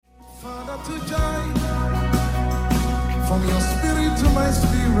to join. From your spirit to my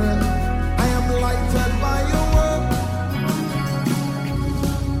spirit, I am lighted by your word.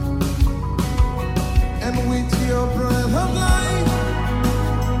 And with your breath of life,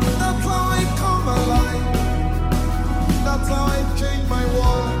 that's how I come alive. That's how I change my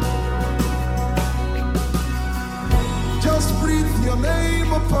world. Just breathe your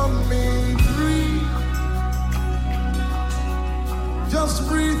name upon me, breathe. Just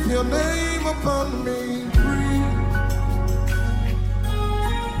breathe your name upon me, breathe.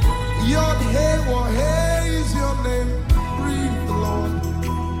 Yod-Heh-Wah-Heh is your name, breathe, Lord.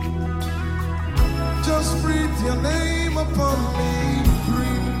 Just breathe your name upon me,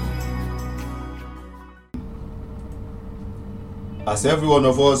 breathe. As every one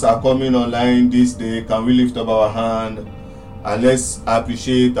of us are coming online this day, can we lift up our hand and let's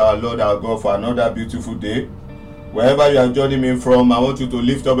appreciate our Lord our God for another beautiful day. Wherever you are joining me from, I want you to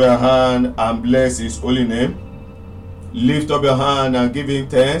lift up your hand and bless His holy name. Lift up your hand and give Him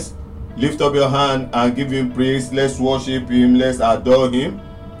thanks. Lift up your hand and give Him praise. Let's worship Him. Let's adore Him.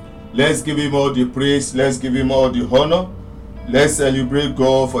 Let's give Him all the praise. Let's give Him all the honor. Let's celebrate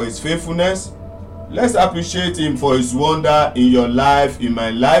God for His faithfulness. Let's appreciate Him for His wonder in your life, in my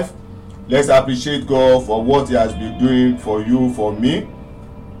life. Let's appreciate God for what He has been doing for you, for me.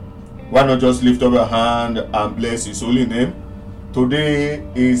 Why not just lift up your hand and bless His holy name? Today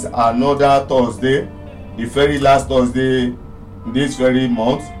is another Thursday, the very last Thursday in this very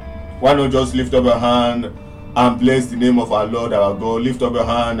month. Why not just lift up your hand and bless the name of our Lord our God? Lift up your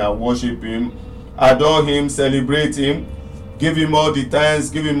hand and worship Him, adore Him, celebrate Him. Give Him all the thanks,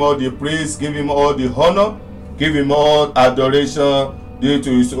 give Him all the praise, give Him all the honor, give Him all adoration due to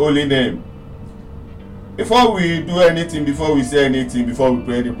His holy name. Before we do anything, before we say anything, before we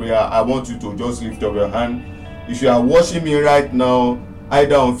pray the prayer, I want you to just lift up your hand. If you are watching me right now,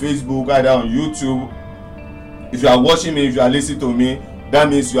 either on Facebook, either on YouTube, if you are watching me, if you are listening to me, that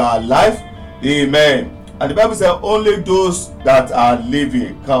means you are alive. Amen. And the Bible says only those that are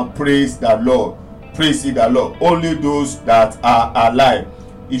living can praise the Lord. Praise the Lord. Only those that are alive.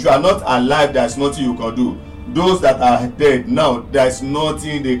 If you are not alive, there is nothing you can do. Those that are dead now, there is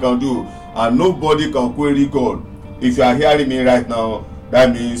nothing they can do, and nobody can query God. If you are hearing me right now,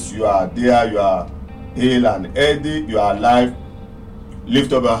 that means you are there, you are hale and healthy, you are alive.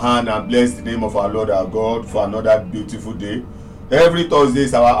 Lift up your hand and bless the name of our Lord our God for another beautiful day. Every Thursday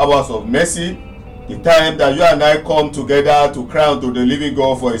is our hours of mercy, the time that you and I come together to cry unto the living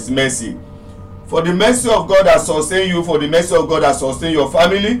God for His mercy. For the mercy of God that sustain you, for the mercy of God that sustain your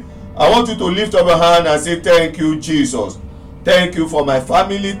family, I want you to lift up your hand and say, thank you, Jesus. Thank you for my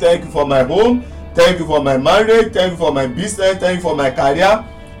family. Thank you for my home. Thank you for my marriage. Thank you for my business. Thank you for my career.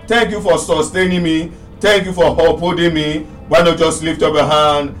 Thank you for sustaining me. Thank you for upholding me. Why not just lift up your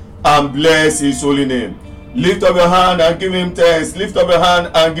hand and bless His holy name? Lift up your hand and give Him thanks. Lift up your hand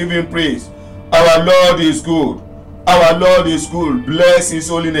and give Him praise. Our Lord is good. Our Lord is good. Bless His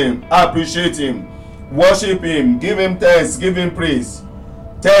holy name. Appreciate Him. Worship Him. Give Him thanks. Give Him praise.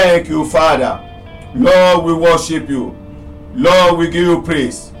 Thank you, Father. Lord, we worship you. Lord, we give you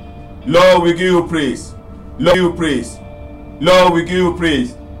praise. Lord, we give you praise. Lord, we give you praise. Lord, we give you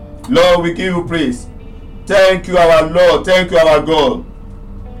praise. Lord, we give you praise. Thank you, our Lord. Thank you, our God.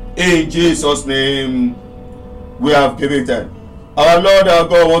 In Jesus' name, we have given thanks. Our Lord, our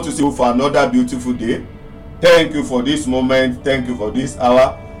God, want to see you for another beautiful day. Thank you for this moment. Thank you for this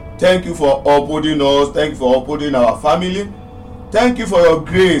hour. Thank you for upholding us. Thank you for upholding our family. Thank you for your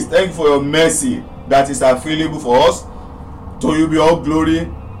grace. Thank you for your mercy that is available for us. To you be all glory.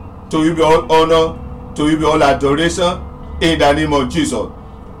 To you be all honor. To you be all adoration. In the name of Jesus.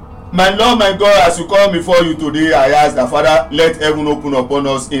 My Lord, my God, as we come before you today, I ask that, Father, let heaven open upon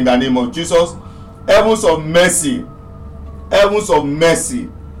us in the name of Jesus. Heavens of mercy. Heavens of mercy.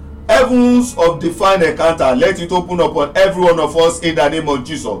 Heavens of divine encounter. Let it open upon every one of us in the name of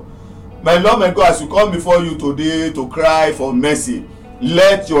Jesus. My Lord, my God, as we come before you today to cry for mercy,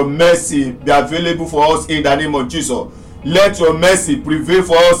 let your mercy be available for us in the name of Jesus. Let your mercy prevail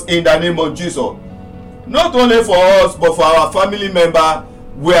for us in the name of Jesus. Not only for us, but for our family member,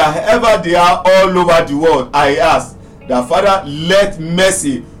 wherever they are all over the world. I ask that, Father, let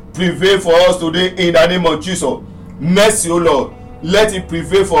mercy prevail for us today in the name of Jesus. Mercy, O Lord, let it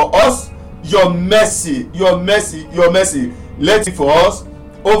prevail for us. Your mercy, your mercy, your mercy, let it for us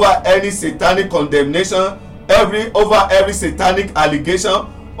over any satanic condemnation, over every satanic allegation,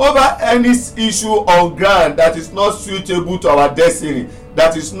 over any issue on ground that is not suitable to our destiny,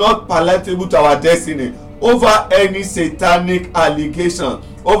 that is not palatable to our destiny, over any satanic allegation,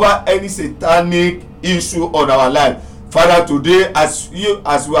 over any satanic issue on our life. Father, today as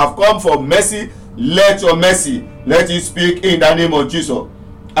we have come for mercy, let your mercy, let it speak in the name of Jesus.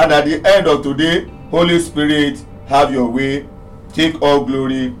 And at the end of today, Holy Spirit, have your way. Take all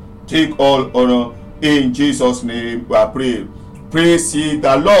glory, take all honor. In Jesus' name we are praying. Praise ye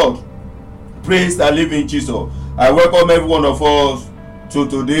the Lord. Praise the living Jesus. I welcome every one of us to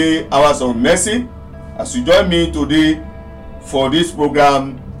today Hours of Mercy. As you join me today for this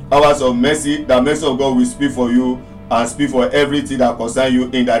program, Hours of Mercy, the mercy of God will speak for you and speak for everything that concerns you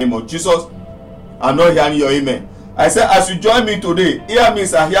in the name of Jesus. I'm not hearing your amen. I said, as you join me today, hear me,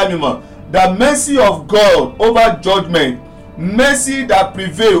 sir, hear me, man. The mercy of God over judgment, mercy that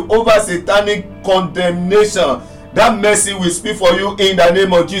prevails over satanic condemnation, that mercy will speak for you in the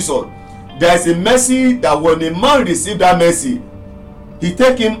name of Jesus. There is a mercy that when a man receives that mercy, he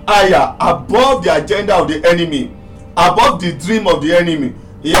take him higher, above the agenda of the enemy, above the dream of the enemy.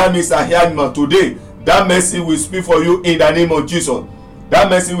 Hear me, sir, hear me, man. Today, that mercy will speak for you in the name of Jesus. That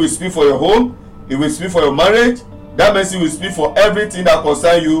mercy will speak for your home. It will speak for your marriage. That mercy will speak for everything that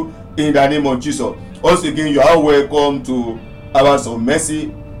concerns you in the name of Jesus. Once again, you are welcome to Hours of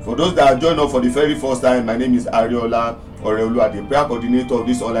Mercy. For those that are joining us for the very first time, my name is Ariola Oreolua, the prayer coordinator of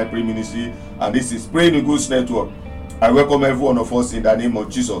this online prayer ministry, and this is Praying the Goods Network. I welcome every one of us in the name of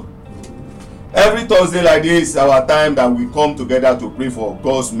Jesus. Every Thursday like this is our time that we come together to pray for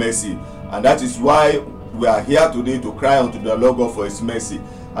God's mercy, and that is why we are here today to cry unto the Lord God for his mercy.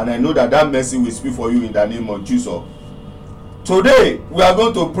 And I know that mercy will speak for you in the name of Jesus. Today we are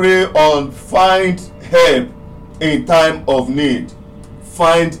going to pray on find help in time of need.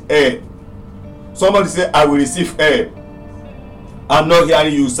 Find help. Somebody say, I will receive help. I'm not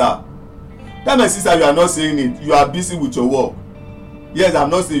hearing you, sir. That means, sister, you are not saying it. You are busy with your work. Yes, I'm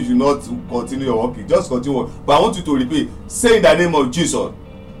not saying you not continue your work. Just continue work. But I want you to repeat. Say in the name of Jesus.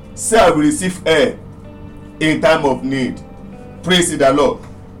 Say, I will receive help in time of need. Praise the Lord.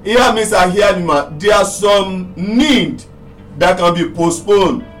 Hear me, sir, hear me, man. There are some need that can be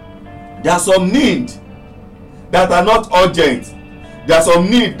postponed. There are some need that are not urgent. There are some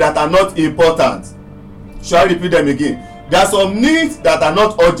needs that are not important. Shall I repeat them again? There are some needs that are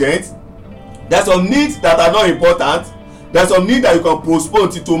not urgent. There are some needs that are not important. There are some needs that you can postpone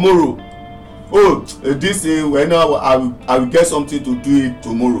till tomorrow. Oh, this thing, when I will get something to do it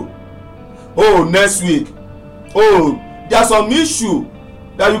tomorrow. Oh, next week. Oh, there are some issue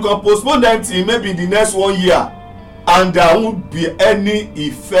that you can postpone them till maybe in the next 1 year. And there won't be any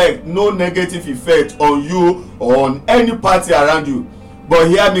effect, no negative effect on you or on any party around you. But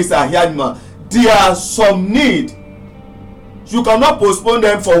hear me, sir, hear me, man. There are some need. You cannot postpone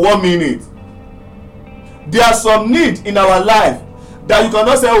them for 1 minute. There are some need in our life that you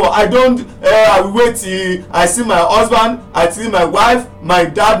cannot say, oh, I will wait till I see my husband, I see my wife, my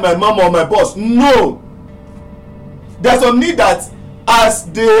dad, my mom, or my boss. No. There's some need that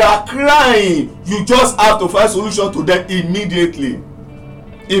as they are crying, you just have to find solution to them immediately.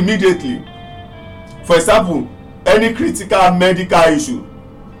 Immediately. For example, any critical medical issue,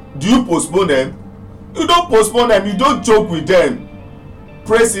 do you postpone them? You don't postpone them. You don't joke with them.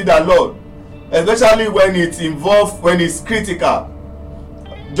 Praise the Lord. Especially when it's involved, when it's critical.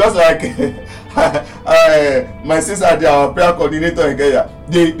 Just like my sister, they are our prayer coordinator in Kenya.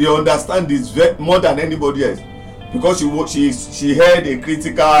 They understand this more than anybody else. Because she had a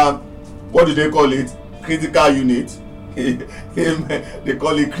critical, what do they call it? Critical unit. Amen. They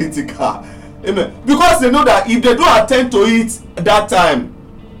call it critical. Amen. Because they know that if they don't attend to it that time,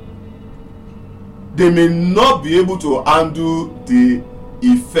 they may not be able to handle the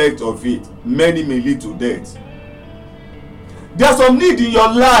effect of it. Many may lead to death. There's some need in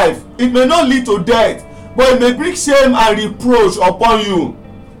your life. It may not lead to death, but it may bring shame and reproach upon you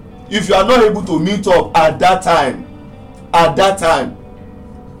if you are not able to meet up at that time. At that time,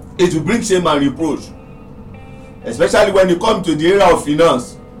 it will bring shame and reproach, especially when you come to the area of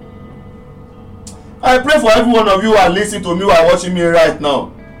finance. I pray for every one of you who are listening to me while watching me right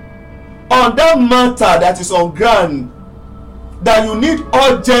now. On that matter that is on ground, that you need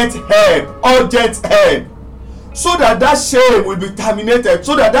urgent help, so that shame will be terminated,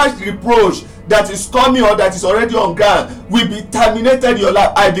 so that reproach that is coming or that is already on ground will be terminated in your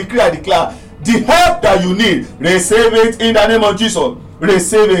life. I decree, I declare, the help that you need, receive it in the name of Jesus.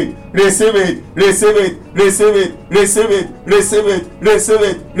 Receive it, receive it, receive it, receive it, receive it, receive it, receive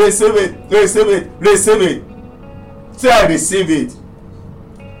it, receive it, receive it, receive it. Say, I receive it.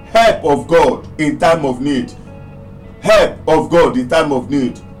 Help of God in time of need. Help of God in time of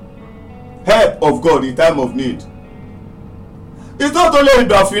need. Help of God in time of need. It's not only in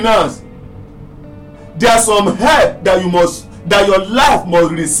the finance. There's some help that your life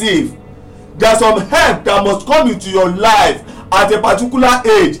must receive. There's some help that must come into your life at a particular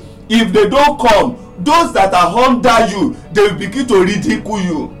age. If they don't come, those that are under you, they will begin to ridicule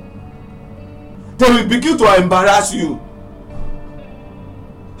you. They will begin to embarrass you.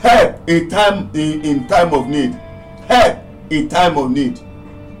 Help in time of need. Help in time of need.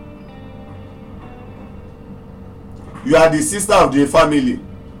 You are the sister of the family.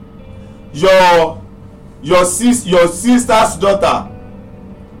 Your sister's daughter.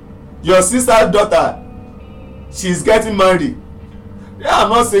 Your sister's daughter, she's getting married. I'm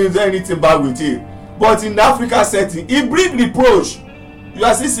not saying there's anything bad with it, but in the Africa setting, it brings reproach. You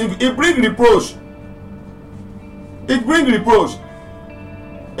are seeing, it brings reproach. It brings reproach.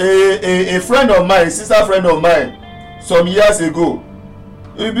 A friend of mine, a sister friend of mine, some years ago,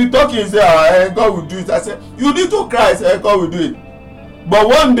 we be talking, say, God will do it. I said, you need to cry. I said, God will do it. But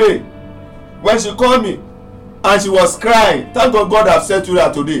one day, when she called me and she was crying, thank God God have said to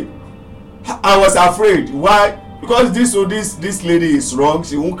her today. I was afraid. Why? Because this lady is wrong.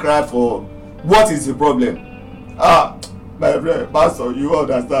 She won't cry for what is the problem. My friend, pastor, you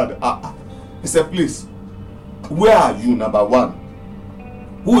understand. He said, please, where are you, number one?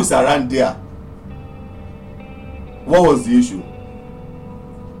 Who is around there? What was the issue?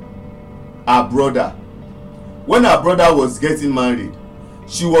 Her brother. When her brother was getting married,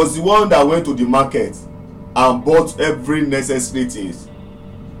 she was the one that went to the market and bought every necessary things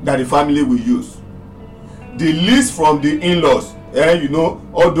that the family will use. The list from the in-laws,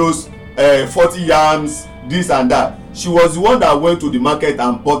 all those 40 yams, this and that. She was the one that went to the market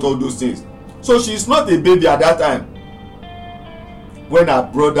and bought all those things. So she's not a baby at that time when her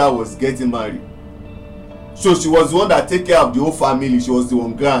brother was getting married. So she was the one that take care of the whole family. She was the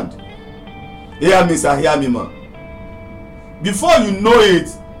one grand. Hear me, sir, hear me, man. Before you know it,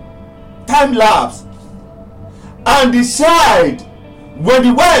 time lapse. And the child, when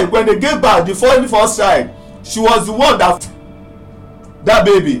they gave back the first child, she was the one that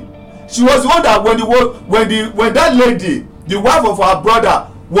baby. She was the one that when that lady, the wife of her brother,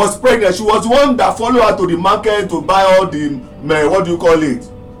 was pregnant, she was the one that followed her to the market to buy all the what do you call it,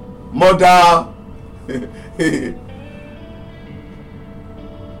 mother.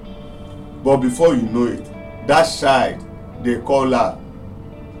 But before you know it, that child, they call her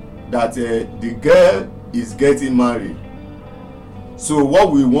that the girl is getting married. So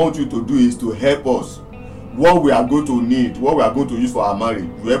what we want you to do is to help us. What we are going to need, what we are going to use for our marriage,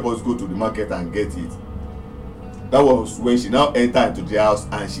 you help us go to the market and get it. That was when she now entered into the house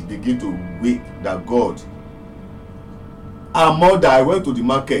and she began to weep that God. Her mother, I went to the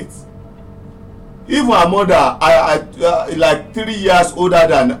market. Even her mother, I like 3 years older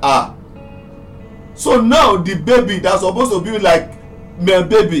than her. So now the baby that's supposed to be like my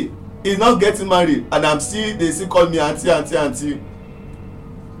baby is not getting married, and they still call me auntie.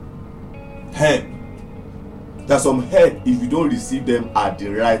 Help. There's some help if you don't receive them at the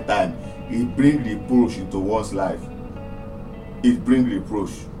right time. It brings reproach into one's life. It brings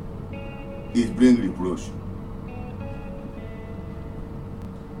reproach. It brings reproach.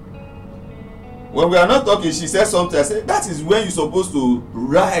 When we are not talking, she said something. I said, that is when you're supposed to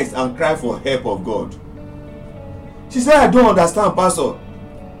rise and cry for help of God. She said, I don't understand, Pastor.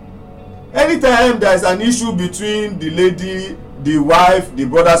 Anytime there is an issue between the lady, the wife, the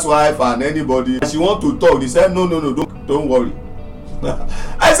brother's wife, and anybody, and she want to talk, they said, no, don't worry.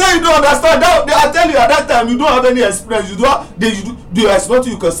 I said, you don't understand. I tell you, at that time, you don't have any experience. There's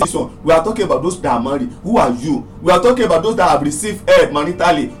nothing you can say. So we are talking about those that are married. Who are you? We are talking about those that have received help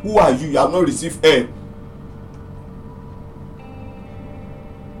maritally. Who are you? You have not received help.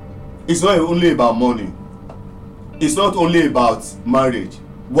 It's not only about money. It's not only about marriage.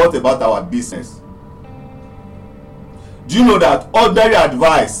 What about our business? Do you know that ordinary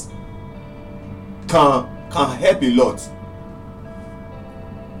advice can help a lot?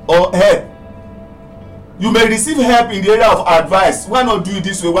 Or help. You may receive help in the area of advice. Why not do it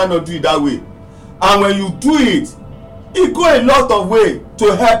this way? Why not do it that way? And when you do it, it goes a lot of way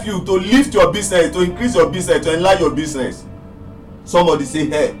to help you to lift your business, to increase your business, to enlarge your business. Somebody say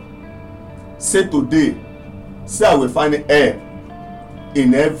help. Say today, say I will find help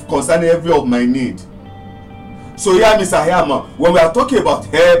concerning every of my need. So here, Mr. Herman, when we are talking about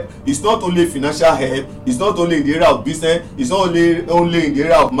help, it's not only financial help, it's not only in the area of business, it's not only in the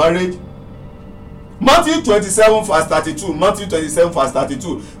area of marriage. Matthew 27 verse 32. Matthew 27 verse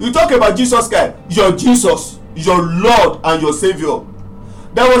 32. You talk about Jesus Christ, your Jesus, your Lord and your Savior.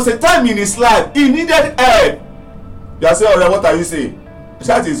 There was a time in his life he needed help. You are saying, what are you saying?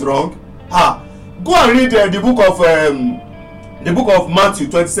 That is wrong. Go and read the book of Matthew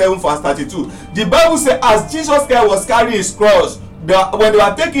 27 verse 32. The Bible says, as Jesus Christ was carrying his cross, when they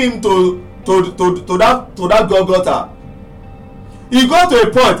were taking him to to that Golgotha. He got to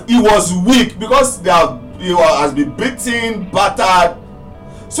a point he was weak because he has been beaten, battered,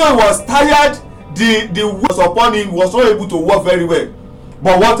 so he was tired. The weight was upon him. He was not able to walk very well.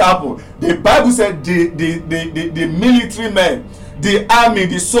 But what happened? The Bible said the military men, the army,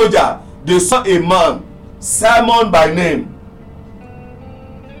 the soldier, they saw a man, Simon by name,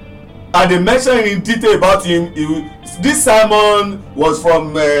 and they mentioned in detail about him. This Simon was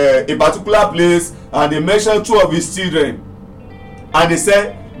from a particular place, and they mentioned 2 of his children, and they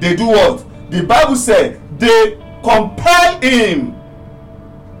said they do what? The Bible said they compel him.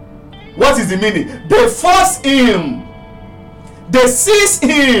 What is the meaning? They force him. They seize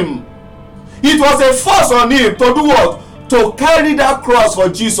him. It was a force on him to do what? To carry that cross for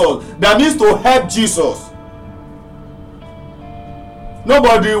Jesus. That means to help Jesus.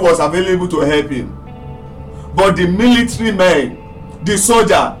 Nobody was available to help him. But the military men, the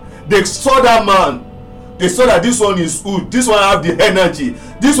soldier, they saw that man. They saw that this one is good. This one have the energy.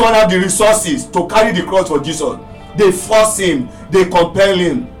 This one have the resources to carry the cross for Jesus. They force him. They compel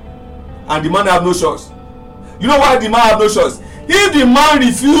him. And the man have no choice. You know why the man have no choice? If the man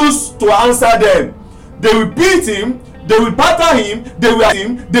refuse to answer them, they will beat him, they will batter him, they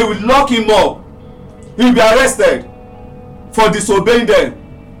will lock him up. He will be arrested for disobeying them.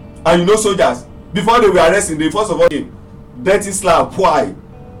 And you know soldiers, before they will arrest him, they first of all him dirty slap. Why?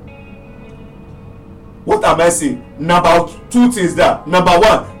 What am I saying? Number 2 things there. Number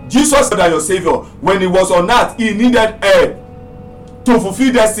 1, Jesus said that your Savior, when he was on earth, he needed help to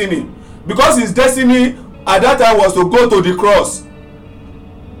fulfill destiny, because his destiny at that time was to go to the cross.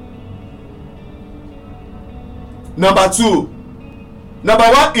 Number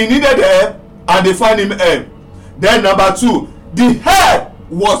 1, he needed help and they found him help. Then number 2, the help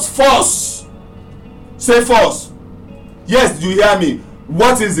was force. Say force. Yes, do you hear me?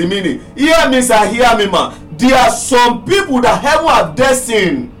 What is the meaning? Hear me, sir. Hear me, man. There are some people that heaven have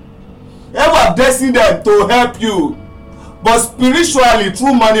destined them to help you, but spiritually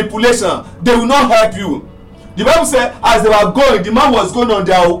through manipulation they will not help you. The Bible said as they were going, the man was going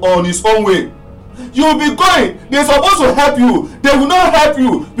on his own way. You will be going, they're supposed to help you, they will not help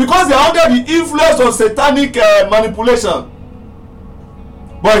you because they are under the influence of satanic manipulation.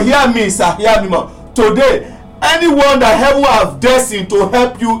 But hear me, sir, hear me, man. Today, anyone that heaven have destined to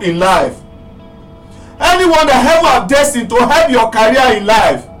help you in life, anyone that heaven have destined to help your career in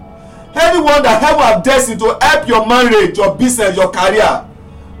life, anyone that heaven have destined to help your marriage, your business, your career,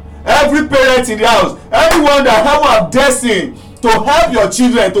 every parent in the house, anyone that heaven have destined to help your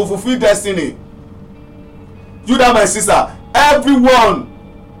children to fulfill destiny, you that my sister, everyone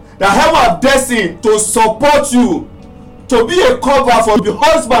that heaven have destined to support you, to be a cover for the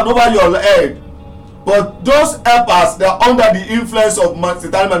husband over your head, but those helpers, they are under the influence of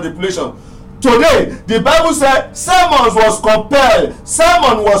satanic manipulation. Today, the Bible said Simon was compelled,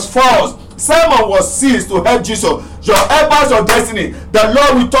 Simon was forced, Simon was seized to help Jesus. Your helpers of destiny, the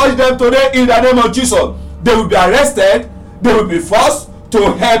Lord will touch them today in the name of Jesus. They will be arrested, they will be forced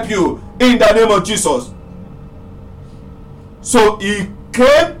to help you in the name of Jesus. So he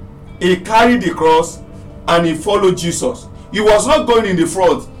came, he carried the cross, and he followed Jesus. He was not going in the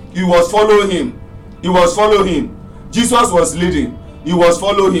front, he was following him. He was following him. Jesus was leading, he was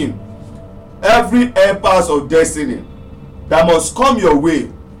following him. Every helpers of destiny that must come your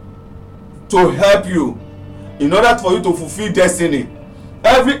way to help you in order for you to fulfill destiny,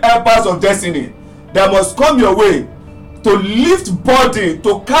 every helpers of destiny that must come your way to lift body,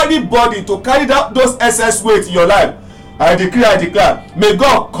 to carry those excess weight in your life, I declare, may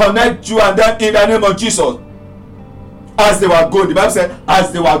God connect you and them in the name of Jesus. As they were going, the Bible said,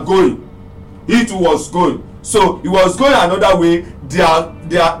 as they were going, he too was going. So he was going another way.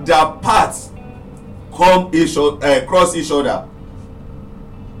 Their paths cross each other.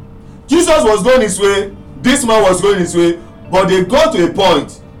 Jesus was going his way, this man was going his way, but they got to a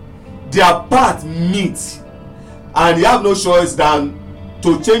point, their path meet, and he have no choice than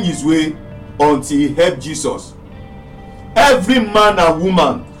to change his way until he helped Jesus. Every man and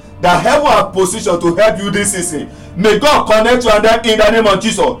woman that heaven have position to help you this season, may God connect you and them in the name of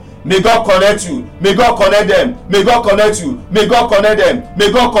Jesus. May God connect you. May God connect them. May God connect you. May God connect them.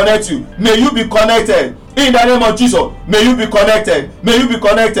 May God connect you. May you be connected in the name of Jesus. May you be connected. May you be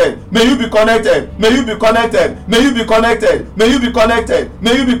connected. May you be connected. May you be connected. May you be connected. May you be connected.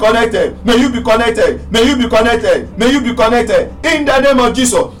 May you be connected. May you be connected. May you be connected. May you be connected in the name of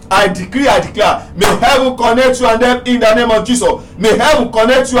Jesus. I declare, may heaven connect you and them in the name of Jesus. May heaven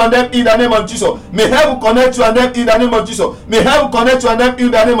connect you and them in the name of Jesus. May heaven connect you and them in the name of Jesus. May heaven connect you and them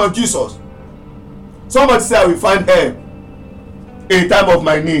in the name of Jesus. Somebody say, I will find help in time of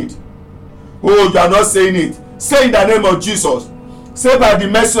my need. Oh, you are not saying it. Say in the name of Jesus. Say by the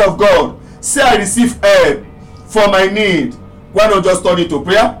mercy of God. Say I receive help for my need. Why not just turn it to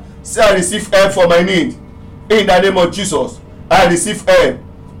prayer? Say I receive help for my need. In the name of Jesus. I receive help.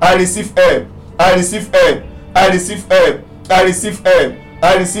 I receive help. I receive help. I receive help. I receive help.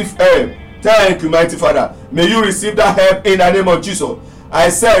 I receive help. Thank you, mighty Father. May you receive that help in the name of Jesus. I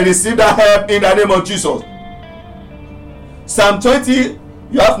say receive that help in the name of Jesus. Psalm 20,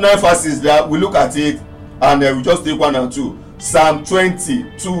 you have 9 verses there. We look at it and we just take 1 and 2. Psalm 20,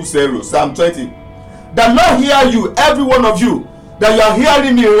 2-0. Psalm 20. The Lord hear you, every one of you, that you are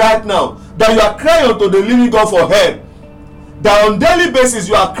hearing me right now, that you are crying unto the living God for help. That on daily basis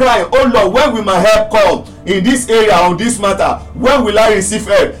you are crying, oh Lord, when will my help come in this area, on this matter? When will I receive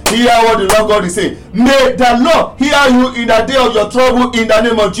help? Hear what the Lord God is saying. May the Lord hear you in the day of your trouble in the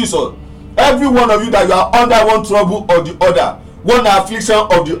name of Jesus. Every one of you that you are under one trouble or the other, one affliction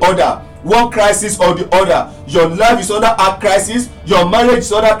or the other, one crisis or the other. Your life is under a crisis, your marriage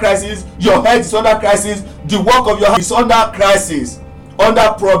is under crisis, your health is under crisis, the work of your hand is under crisis,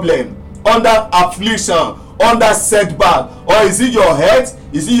 under problem, under affliction, under setback. Or is it your health?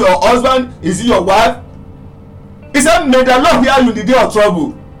 Is it your husband? Is it your wife? He said, may the Lord hear you in the day of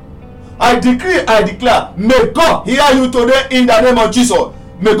trouble. I decree, I declare, may God hear you today in the name of Jesus.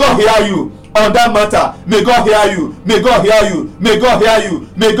 May God hear you on that matter. May God hear you. May God hear you. May God hear you.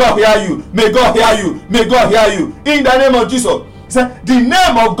 May God hear you. May God hear you. May God hear you in the name of Jesus. He said, the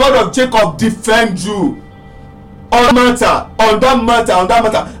name of God of Jacob defend you on matter, on that matter, on that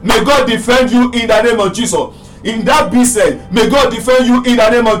matter. May God defend you in the name of Jesus. In that business, may God defend you in the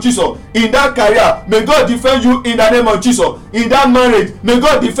name of Jesus. In that career, may God defend you in the name of Jesus. In that marriage, may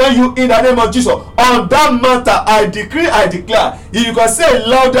God defend you in the name of Jesus. On that matter, I decree, I declare. If you can say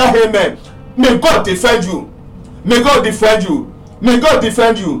louder, amen. May God defend you. May God defend you. May God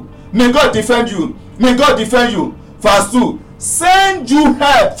defend you. May God defend you. May God defend you. Verse 2. Send you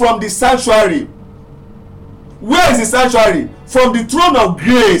help from the sanctuary. Where is the sanctuary? From the throne of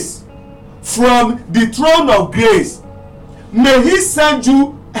grace. From the throne of grace. May he send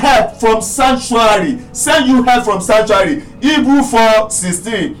you help from sanctuary. Send you help from sanctuary. Hebrew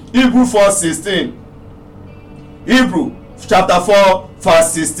 4:16. Hebrew 4:16. Hebrew chapter 4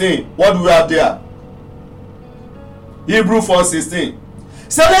 verse 16. What do we have there? Hebrew 4:16.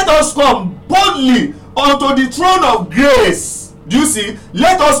 So let us come boldly unto the throne of grace. Do you see?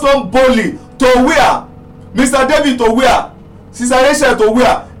 Let us come boldly to where? Mr. David, to where? Sister Rachel, to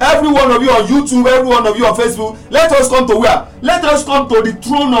where? Every one of you on YouTube, every one of you on Facebook. Let us come to where? Let us come to the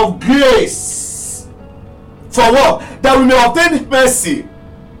throne of grace. For what? That we may obtain mercy.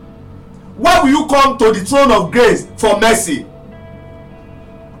 Why will you come to the throne of grace? For mercy.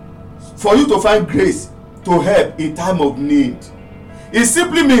 For you to find grace to help in time of need. It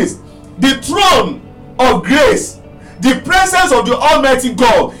simply means the throne of grace, the presence of the Almighty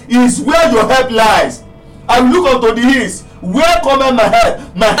God, is where your help lies. I will look unto the hills. Where cometh my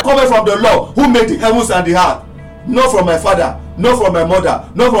help? My help cometh from the Lord who made the heavens and the earth. Not from my father, not from my mother,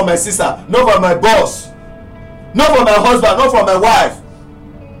 not from my sister, not from my boss, not from my husband, not from my wife.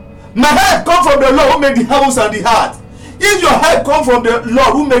 My help comes from the Lord who made the heavens and the earth. If your help comes from the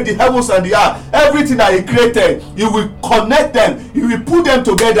Lord who made the heavens and the earth, everything that he created, he will connect them, he will put them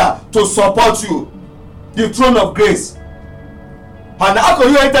together to support you. The throne of grace. And how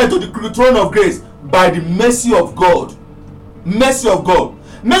can you enter into the throne of grace? By the mercy of God. Mercy of God.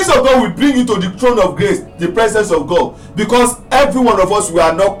 Mercy of God will bring you to the throne of grace, the presence of God. Because every one of us, we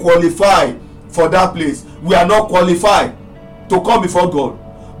are not qualified for that place. We are not qualified to come before God.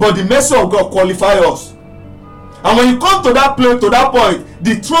 But the mercy of God qualifies us. And when you come to that place, to that point,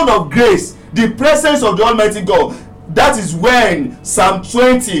 the throne of grace, the presence of the Almighty God, that is when Psalm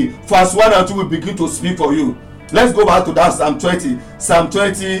 20 verse 1 and 2 will begin to speak for you. Let's go back to that Psalm 20. Psalm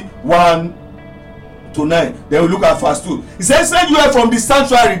 21 to 9. Then we look at verse 2. He says, send you help from the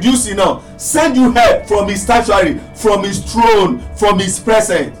sanctuary. Do you see now? Send you help from his sanctuary, from his throne, from his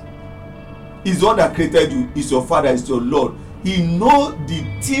presence. He's the one that created you. He's your father, he's your Lord. He knows the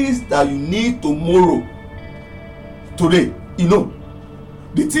things that you need tomorrow. Today, you know.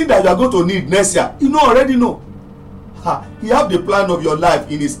 The thing that you are going to need next year, you know, already know. He have the plan of your life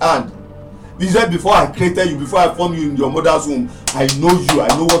in his hand. He said, before I created you, before I formed you in your mother's womb, I know you. I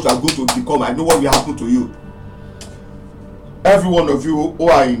know what you are going to become. I know what will happen to you. Every one of you who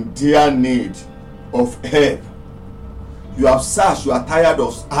are in dear need of help, you have searched, you are tired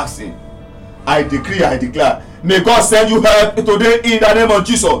of asking. I decree, I declare, may God send you help today in the name of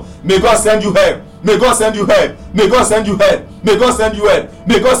Jesus. May God send you help. May God send you help. May God send you help. May God send you help.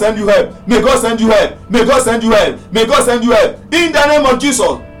 May God send you help. May God send you help. May God send you help. May God send you help. In the name of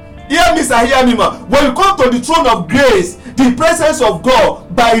Jesus. Hear me, sir, hear me, man. When you come to the throne of grace, the presence of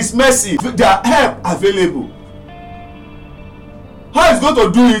God, by his mercy, there are help available. How he's going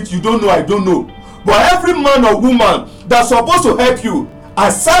to do it, you don't know, I don't know. But every man or woman that's supposed to help you,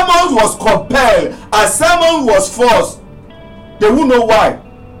 as Simon was compelled, as Simon was forced, they won't know why.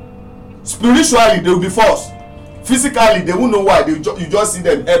 Spiritually, they will be forced. Physically, they won't know why. You just see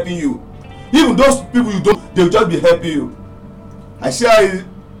them helping you. Even those people you don't, they'll just be helping you. I shared,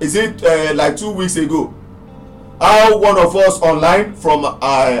 is it like 2 weeks ago, how one of us online from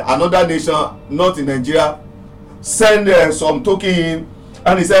another nation, not in Nigeria, send some token in,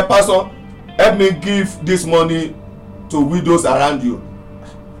 and he said, Pastor, help me give this money to widows around you.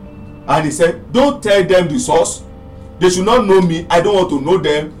 And he said, don't tell them the source. They should not know me. I don't want to know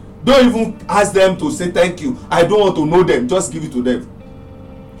them. Don't even ask them to say thank you. I don't want to know them. Just give it to them.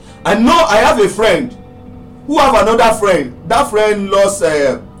 I know I have a friend who have another friend. That friend lost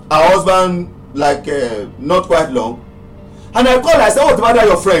her husband like not quite long. And I called her. I said, what about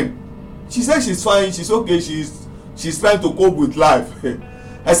your friend? She said she's fine. She's okay. She's trying to cope with life.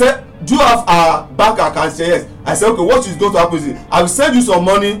 I said, do you have a bank account? She said yes. I said, okay, what is going to happen is I will send you some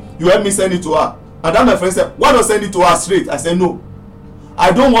money. You help me send it to her. And then my friend said, why not send it to her straight? I said, no.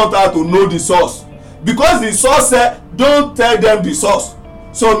 I don't want her to know the source. Because the source said, don't tell them the source.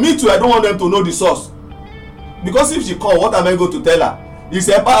 So me too, I don't want them to know the source. Because if she call, what am I going to tell her? He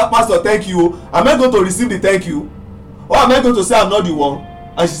said, Pastor, thank you. Am I going to receive the thank you? Or am I going to say I'm not the one?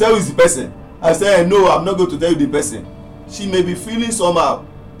 And she said, who is the person? I said, no, I'm not going to tell you the person. She may be feeling somehow.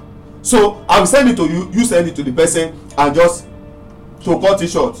 So I will send it to you, you send it to the person, and just to cut it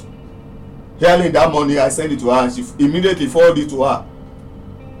short. Hearing that money, I send it to her, and she immediately forwarded it to her.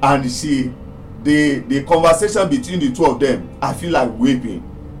 And the conversation between the two of them, I feel like weeping.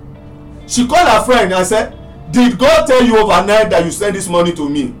 She called her friend and said, did God tell you overnight that you send this money to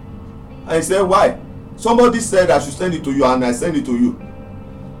me? And he said, why? Somebody said I should send it to you, and I send it to you.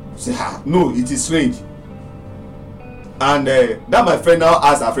 She said, no, it is strange. And that my friend now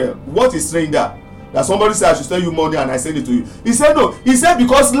asked her friend, what is strange that somebody said I should send you money and I send it to you? He said, no. He said,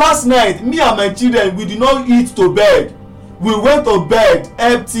 because last night me and my children, we did not eat to bed. We went to bed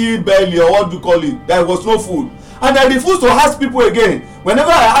empty belly, or what do you call it? There was no food. And I refuse to ask people again. Whenever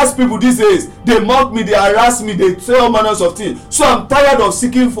I ask people these days, they mock me, they harass me, they say all manners of things. So I'm tired of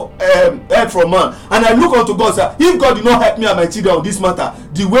seeking for help from man. And I look unto God, sir, if God did not help me and my children on this matter,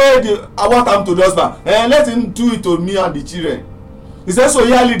 the way I want him to the husband, let him do it to me and the children. He said, so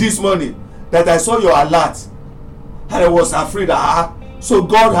early this morning that I saw your alert, and I was afraid, so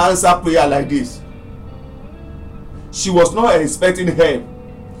God answered prayer like this. She was not expecting help.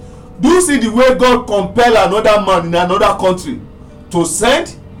 Do you see the way God compelled another man in another country to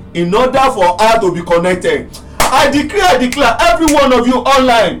send in order for her to be connected? I declare every one of you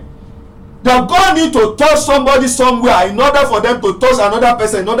online that God need to touch somebody somewhere in order for them to touch another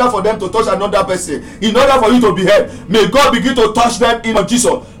person, in order for them to touch another person, in order for you to be helped. May God begin to touch them in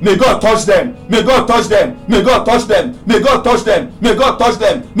Jesus. May God touch them. May God touch them. May God touch them. May God touch them. May God touch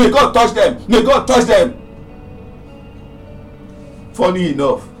them. May God touch them. May God touch them. Funny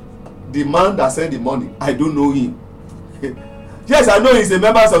enough, the man that sent the money, I don't know him. Yes, I know he's a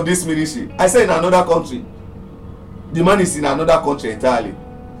member of this ministry. I say in another country. The man is in another country entirely.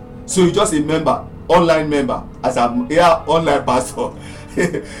 So he's just a member, online member, as I'm here, online pastor.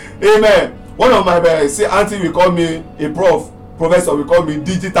 Amen. One of my auntie will call me a professor will call me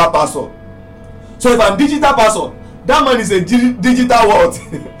digital pastor. So if I'm digital pastor, that man is a digital what?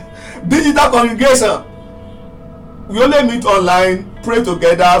 Digital congregation. We only meet online, pray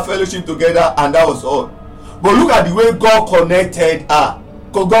together, fellowship together, and that was all. But look at the way God connected her.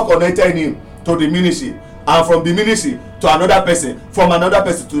 God connected him to the ministry, and from the ministry to another person, from another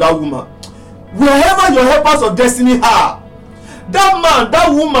person to that woman. Wherever your helpers of destiny are, that man, that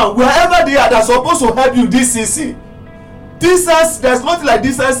woman, wherever they are, they're supposed to help you this season. Distance, there's nothing like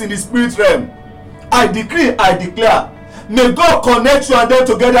distance in the spirit realm. I decree, I declare, may God connect you and them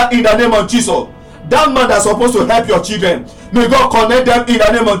together in the name of Jesus. That man that's supposed to help your children, may God connect them in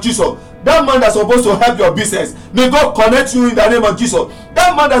the name of Jesus. That man that's supposed to help your business, may God connect you in the name of Jesus.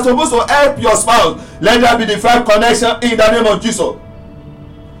 That man that's supposed to help your spouse, let there be divine connection in the name of Jesus.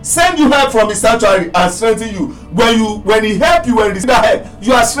 Send you help from his sanctuary and strengthen you. When he help you, when you receive that help,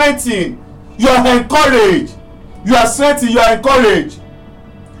 you are strengthened, you are encouraged, you are strengthened, you are encouraged.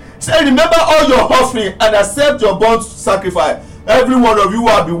 Say, remember all your offering and accept your burnt sacrifice. Every one of you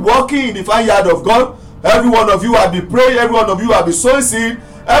will be walking in the vineyard of God. Every one of you will be praying. Every one of you will be sowing seed.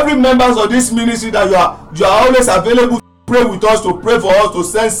 Every members of this ministry that you are always available to pray with us, to pray for us, to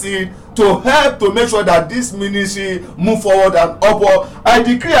send seed to help to make sure that this ministry move forward and upward. I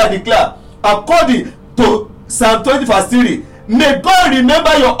decree, I declare, according to Psalm 20 verse 3, may God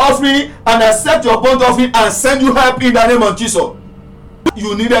remember your offering and accept your burnt offering and send you help in the name of Jesus.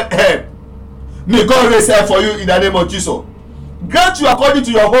 You needed help. May God raise help for you in the name of Jesus. Grant you according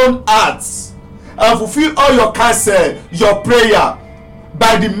to your own hearts and fulfill all your counsel, your prayer,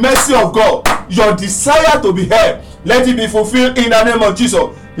 by the mercy of God. Your desire to be helped, let it be fulfilled in the name of Jesus.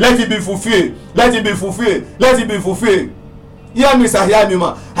 Let it be fulfilled. Let it be fulfilled. Let it be fulfilled. Hear me, sir. Hear me,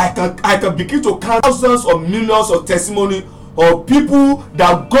 man. I can begin to count thousands or millions of testimony of people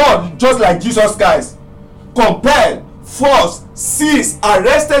that God, just like Jesus Christ, compelled, forced, seized,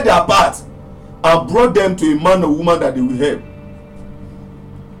 arrested their path, and brought them to a man or woman that they will help.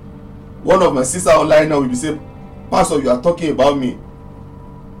 One of my sisters online now will be saying, Pastor, you are talking about me.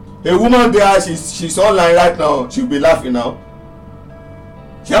 A woman there, she's online right now. She'll be laughing now.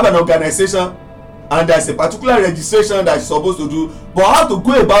 She have an organization and there's a particular registration that she's supposed to do, but how to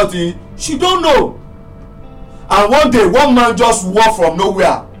go about it, she don't know. And one day, one man just walked from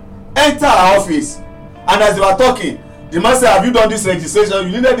nowhere, enter her office, and as they were talking, the man said, have you done this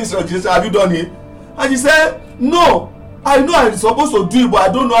registration? You needed this registration, have you done it? And she said, no, I know I'm supposed to do it, but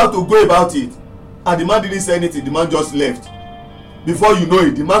I don't know how to go about it. And the man didn't say anything. The man just left. Before you know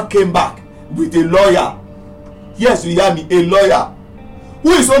it, the man came back with a lawyer. Yes, you hear me, a lawyer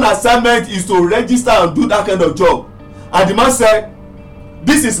who his own assignment is to register and do that kind of job. And the man said,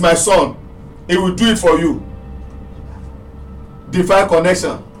 this is my son, he will do it for you. Divine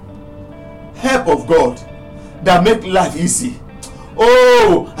connection, help of God that make life easy.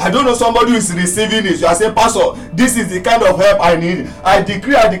 Oh, I don't know, somebody who is receiving it. You are saying, Pastor, this is the kind of help I need. I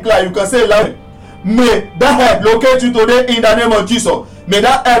decree, I declare. You can say loud, may that help locate you today in the name of Jesus. May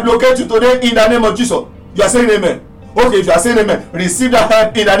that help locate you today in the name of Jesus. You are saying amen. Okay, if you are saying amen, receive that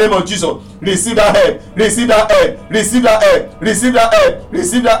help in the name of Jesus. Receive that help. Receive that help. Receive that help. Receive that help.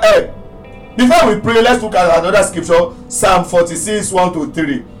 Receive that help. Before we pray, let's look at another scripture. Psalm 46,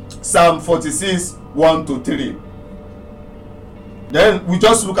 1-3. Psalm 46, 1-3. Then we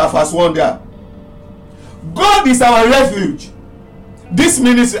just look at verse 1 there. God is our refuge. This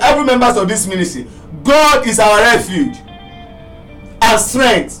ministry, every member of this ministry, God is our refuge and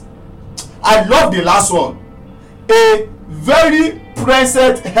strength. I love the last one. A very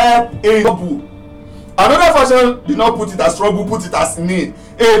present help in trouble. Another version did not put it as trouble, put it as need.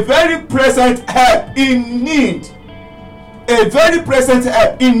 A very present help in need. A very present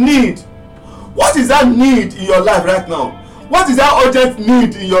help in need. What is that need in your life right now? What is that urgent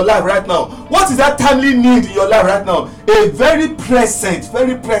need in your life right now? What is that timely need in your life right now? A very present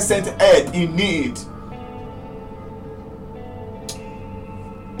help in need.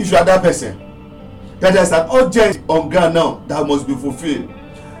 If you are that person, that there's an urgent on ground now that must be fulfilled.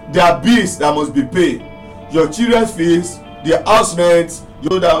 There are bills that must be paid. Your children's fees, their house rent,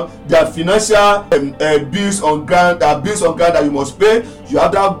 there are financial bills on ground. There are bills on ground that you must pay. You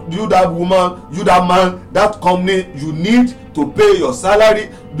that woman, you that man, that company, you need to pay your salary.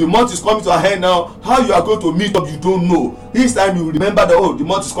 The month is coming to an end now. How you are going to meet up, you don't know. Each time you remember that, oh, the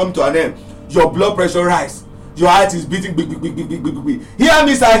month is coming to an end. Your blood pressure rise. Your heart is beating big. Hear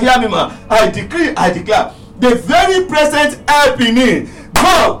me, sir, hear me, man. I decree, I declare, the very present help in need.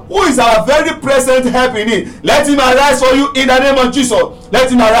 God, who is our very present help in need, let him arise for you in the name of Jesus.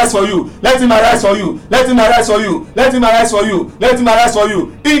 Let him arise for you. Let him arise for you. Let him arise for you. Let him arise for you. Let him arise for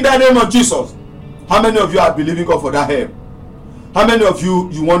you in the name of Jesus. How many of you are believing God for that help? How many of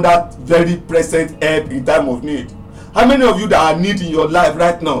you want that very present help in time of need? How many of you that are need in your life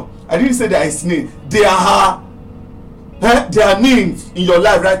right now? I didn't say there is need. There are needs in your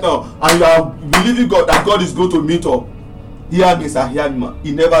life right now, and you are believing God that God is going to meet up. Hear me, sir, hear me, man.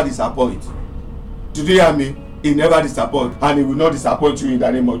 He never disappoints. Did you hear me? He never disappoints, and he will not disappoint you in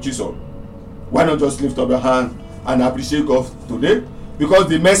the name of Jesus. Why not just lift up your hand and appreciate God today? Because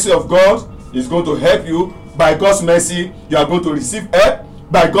the mercy of God is going to help you. By God's mercy, you are going to receive help.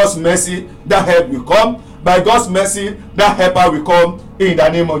 By God's mercy, that help will come. By God's mercy, that helper will come in the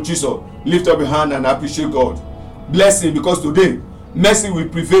name of Jesus. Lift up your hand and appreciate God. Bless him, because today, mercy will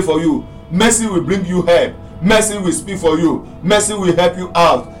prevail for you. Mercy will bring you help. Mercy will speak for you. Mercy will help you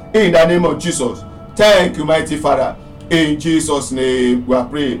out in the name of Jesus. Thank you, mighty Father. In Jesus' name we are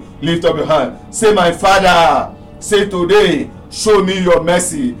praying. Lift up your hand. Say, my Father, say today, show me your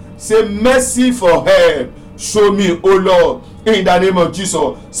mercy. Say, mercy for help. Show me, oh Lord, in the name of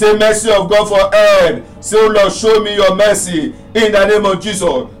Jesus. Say, mercy of God for help. Say, oh Lord, show me your mercy in the name of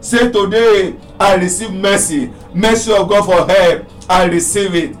Jesus. Say, today I receive mercy. Mercy of God for help. I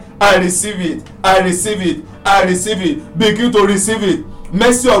receive it. I receive it. I receive it. I receive it. Begin to receive it.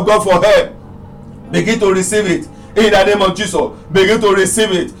 Mercy of God for help. Begin to receive it in the name of Jesus. Begin to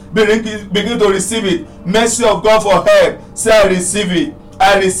receive it. Begin to receive it. Mercy of God for help. Say, I receive it.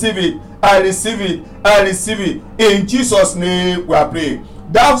 I receive it. I receive it. I receive it. In Jesus' name we are praying.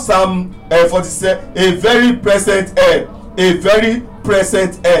 That Psalm 47, a very present help. A very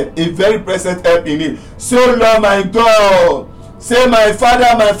present help. A very present help in it. So Lord my God. Say, my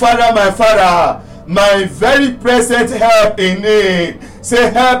Father, my Father, my Father. My very present help in need.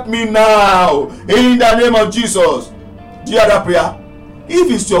 Say, help me now in the name of Jesus. Do you hear that prayer? If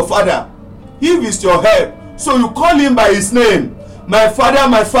it's your father, if it's your help, so you call him by his name. My Father,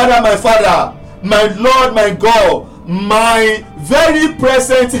 my Father, my Father, my Lord, my God, my very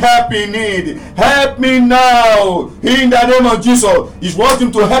present help in need. Help me now in the name of Jesus. If you want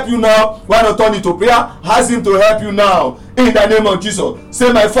him to help you now, why not turn it to prayer? Ask him to help you now in the name of Jesus.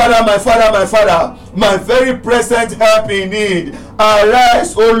 Say, my Father, my Father, my Father, my very present help in need.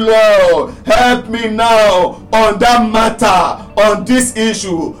 Arise, O Lord, help me now on that matter, on this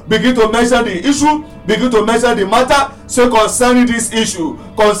issue. Begin to mention the issue. Begin to mention the matter. Say, concerning this issue,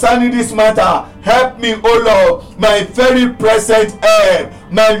 concerning this matter, help me, O Lord, my very present help.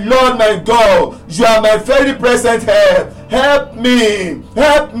 My Lord, my God, you are my very present help. Help me,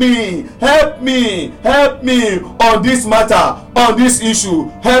 help me, help me, help me on this matter, on this issue.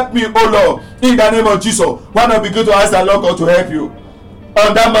 Help me, O Lord, in the name of Jesus. Why not begin to ask the Lord God to help you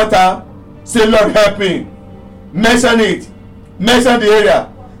on that matter? Say, Lord, help me. Mention it. Mention the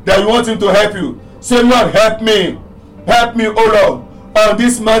area that you want him to help you. Say, Lord, help me. Help me, O Lord, on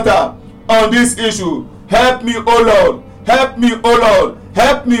this matter, on this issue. Help me, O Lord. Help me, O Lord.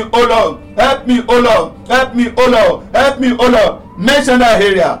 Help me, O Lord. Help me, O Lord. Help me, O Lord. Help me, O Lord. Mention that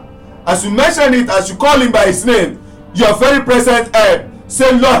area. As you mention it, as you call him by his name, your very present help.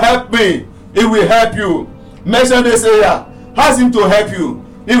 Say, Lord, help me. He will help you. Mention this area. Ask him to help you.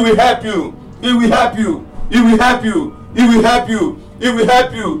 He will help you. He will help you. He will help you. He will help you. He will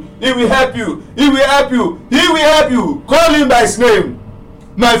help you. He will help you. He will help you. He will help you. Call him by his name.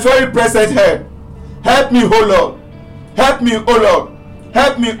 My very present help. Help me, O Lord. Help me, O Lord.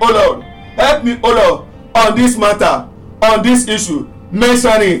 Help me, O Lord. Help me, O Lord, on this matter, on this issue.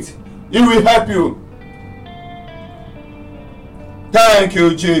 Mention it. He will help you. Thank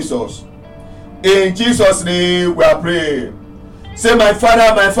you, Jesus. In Jesus' name we are praying. Say, my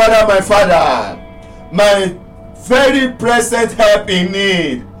Father, my Father, my Father, my very present help in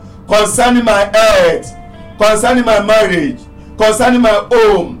need, concerning my health, concerning my marriage, concerning my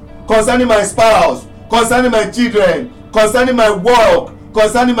home, concerning my spouse, concerning my children, concerning my work,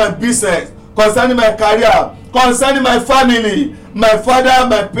 concerning my business, concerning my career, concerning my family, my father,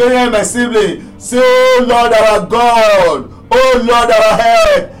 my parents, my siblings. Say, oh Lord our God, oh Lord our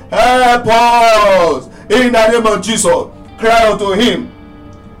head, help us in the name of Jesus. Cry out to him.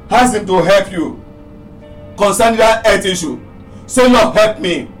 Ask him to help you concerning that health issue. Say, Lord, help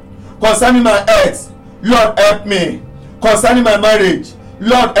me concerning my health. Lord, help me concerning my marriage.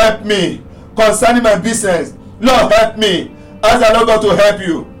 Lord, help me concerning my business. Lord, help me. Ask the Lord God to help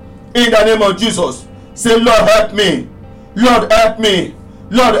you in the name of Jesus. Say, Lord, help me. Lord, help me.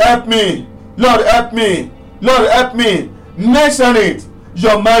 Lord, help me. Lord, help me. Lord, help me. Mention it.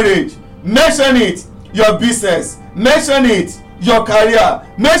 Your marriage. Mention it. Your business. Mention it. Your career.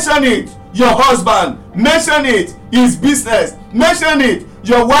 Mention it. Your husband. Mention it. His business. Mention it.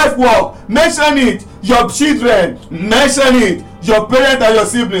 Your wife work. Mention it. Your children. Mention it. Your parents and your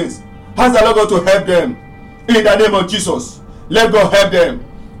siblings. Ask the Lord God to help them in the name of Jesus. Let God help them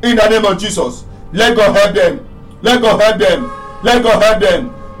in the name of Jesus. Let God help them. Let God help them. Let God help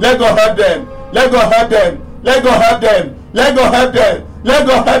them. Let God help them. Let God help them. Let God help them. Let God help them. Let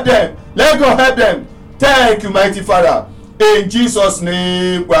God help them. Let God help them. Thank you, mighty Father. In Jesus'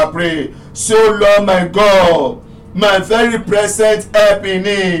 name we pray. So, Lord my God, my very present help in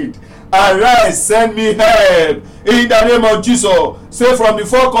need, arise, send me help in the name of Jesus. Say, from the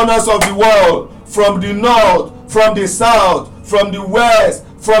four corners of the world, from the north, from the south, from the west,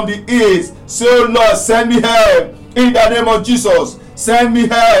 from the east. Say, oh Lord, send me help in the name of Jesus. Send me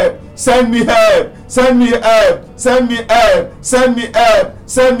help. Send me help. Send me help. Send me help. Send me help.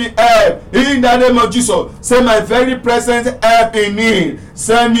 Send me help in the name of Jesus. Say, my very present help in need,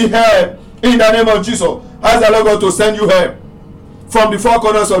 send me help in the name of Jesus. Ask the Lord God to send you help from the four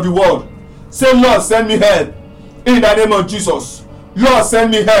corners of the world. Say, Lord, send me help in the name of Jesus. Lord,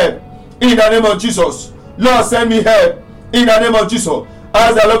 send me help in the name of Jesus. Lord, send me help in the name of Jesus.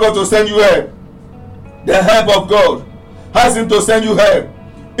 Ask the Lord God to send you help. The help of God. Ask him to send you help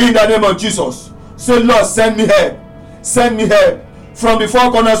in the name of Jesus. Say, Lord, send me help. Send me help from the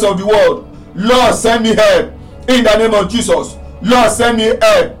four corners of the world. Lord, send me help in the name of Jesus. Lord, send me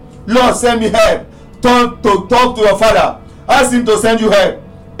help. Lord, send me help. Talk to your father. Ask him to send you help.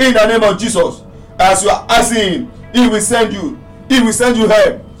 In the name of Jesus. As you are asking him, he will send you. He will send you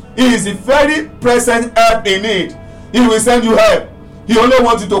help. He is the very present help in need. He will send you help. He only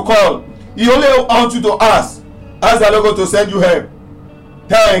wants you to call. He only wants you to ask. Ask the Lord to send you help.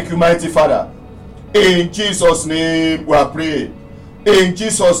 Thank you, mighty Father. In Jesus' name we are praying. In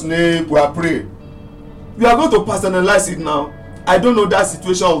Jesus' name we are praying. We are going to personalize it now. I don't know that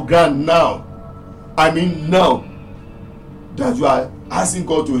situation on ground now. I mean now that you are asking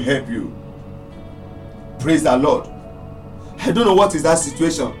God to help you. Praise the Lord. I don't know what is that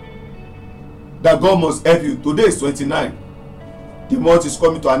situation that God must help you. Today is 29. The month is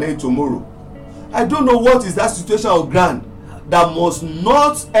coming to an end tomorrow. I don't know what is that situation on ground that must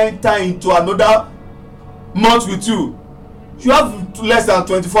not enter into another month with you. You have less than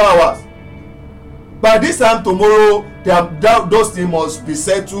 24 hours. By this time tomorrow, those things must be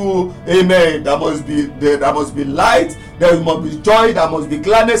settled. Amen. There must be light. There must be joy. There must be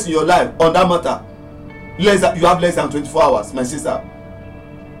gladness in your life on that matter. You have less than 24 hours, my sister.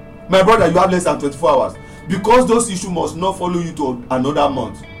 My brother, you have less than 24 hours. Because those issues must not follow you to another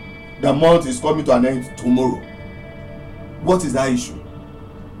month. The month is coming to an end tomorrow. What is that issue?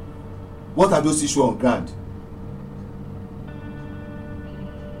 What are those issues on ground?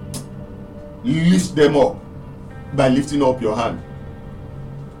 Lift them up by lifting up your hand.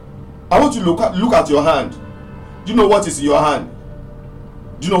 I want you to look at your hand. Do you know what is in your hand?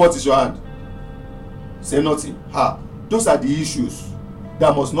 Do you know what is your hand? Say nothing. Those are the issues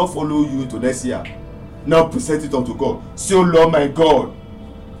that must not follow you into next year. Now present it unto God. Say, oh Lord my God,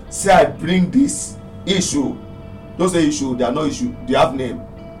 say I bring this issue. Don't say issue, they are not issue, they have name.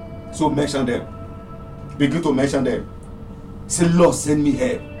 So mention them. Begin to mention them. Say, Lord, send me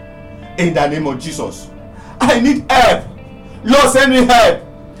help. In the name of Jesus. I need help. Lord, send me help.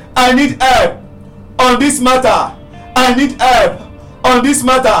 I need help on this matter. I need help on this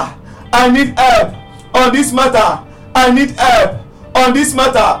matter. I need help on this matter. I need help on this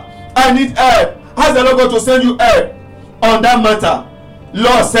matter. I need help. Ask the Lord God to send you help on that matter.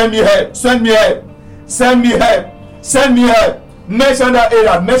 Lord, send me help. Send me help. Send me help. Send me help. Mention that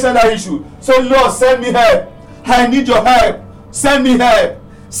area. Mention that issue. So Lord, send me help. I need your help. Send me help.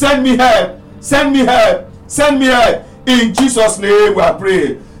 Send me help. Send me help. Send me help. In Jesus' name we are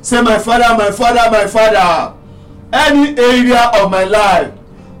praying. Say, my Father, my Father, my Father. Any area of my life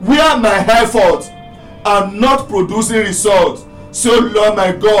where my efforts are not producing results. So Lord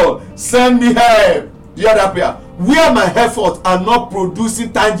my God, send me help. The other prayer. Where my efforts are not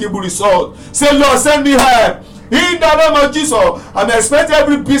producing tangible results. Say, Lord, send me help. In the name of Jesus, I'm expecting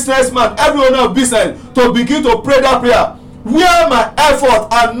every businessman, every owner of business to begin to pray that prayer. Where my efforts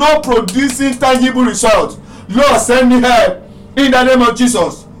are not producing tangible results. Lord, send me help. In the name of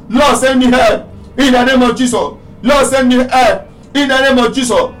Jesus. Lord, send me help. In the name of Jesus. Lord, send me help. In the name of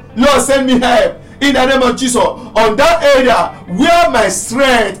Jesus. Lord, send me help. In the name of Jesus. On that area where my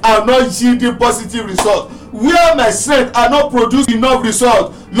strength are not yielding positive results, where my strength are not producing enough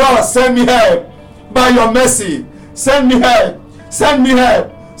results, Lord, send me help. By your mercy, send me help. Send me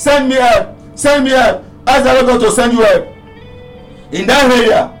help. Send me help. Send me help. Ask the Lord God to send you help. In that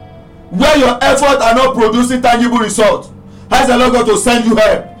area where your efforts are not producing tangible results, ask the Lord God to send you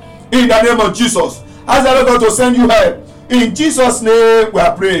help. In the name of Jesus. Ask the Lord God to send you help. In Jesus' name we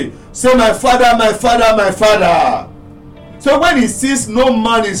are praying. Say, my Father, my Father, my Father. So when he sees no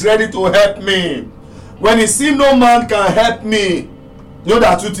man is ready to help me, when he sees no man can help me, you know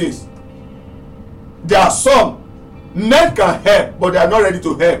there are two things. There are some men can help, but they are not ready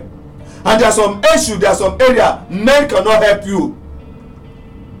to help. And there are some issues, there are some area men cannot help you.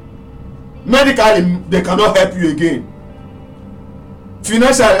 Medically, they cannot help you again.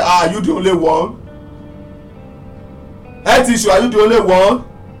 Financially, are you the only one? Health issue, are you the only one?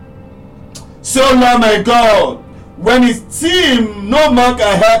 So Lord my God, when it seems no man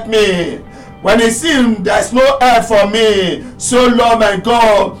can help me, when it seems there's no help for me, so Lord my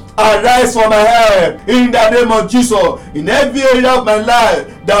God, arise for my help in the name of Jesus. In every area of my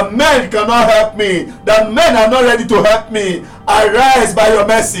life that men cannot help me, that men are not ready to help me, arise by your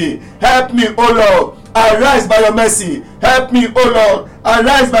mercy. Help me, O Lord. Arise by your mercy. Help me, O Lord.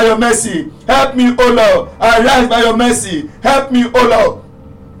 Arise by your mercy. Help me, O Lord. Arise by your mercy. Help me, O Lord.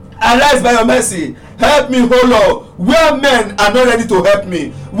 Arise by your mercy. Help me, O Lord. Where men are not ready to help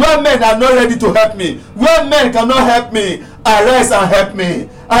me, where men are not ready to help me, where men cannot help me, arise and help me.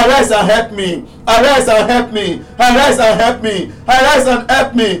 Arise and help me. Arise and help me. Arise and help me. Arise and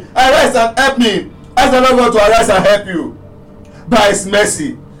help me. Arise and help me. Ask the Lord God to arise and help you by his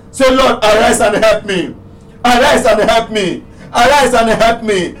mercy. Say, Lord, arise and help me. Arise and help me. Arise and help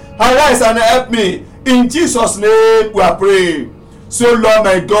me. Arise and help me. In Jesus' name we are praying. So Lord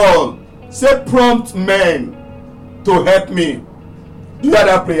my God, say prompt men to help me. Do you hear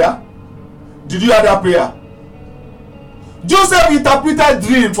that prayer? Did you hear that prayer? Joseph interpreted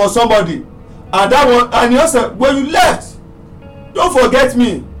dream for somebody, and that one, and he said, when you left, don't forget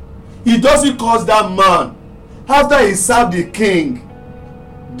me. He doesn't cause that man after he served the king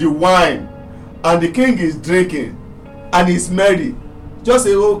the wine, and the king is drinking and he's merry. Just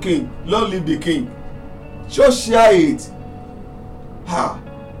say, oh king, Lord leave the king. Just share it.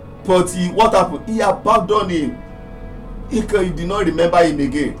 But what happened? He abandoned him. He did not remember him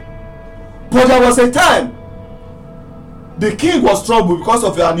again. But there was a time the king was troubled because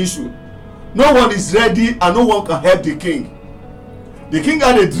of an issue. No one is ready and no one can help the king. The king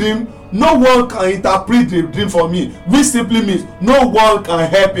had a dream. No one can interpret the dream for me, which simply means no one can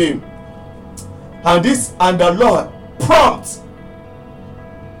help him. And the Lord prompts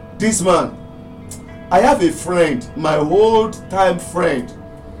this man. I have a friend, my old time friend.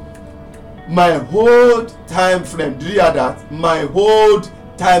 My old time friend. Do you hear that? My old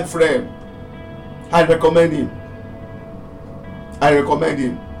time friend. I recommend him.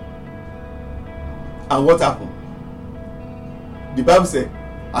 And what happened? The Bible said,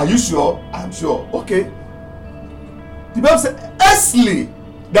 are you sure? I'm sure. Okay. The Bible said, hastily,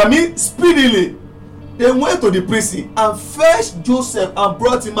 that means speedily, they went to the prison and fetched Joseph and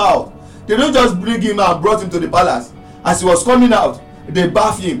brought him out. They don't just bring him out and brought him to the palace. As he was coming out, they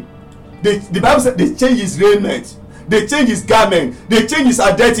bathed him. The Bible said they changed his raiment. They changed his garment. They changed his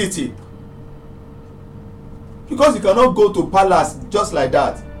identity. Because you cannot go to palace just like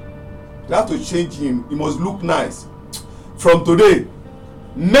that. You have to change him. He must look nice. From today,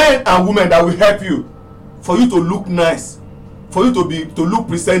 men and women that will help you, for you to look nice, for you to look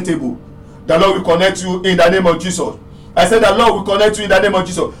presentable, the Lord will connect you in the name of Jesus. I said the Lord will connect you in the name of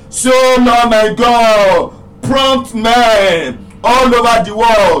Jesus. So Lord my God, prompt men all over the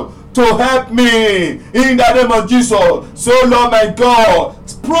world to help me in the name of Jesus. So Lord my God,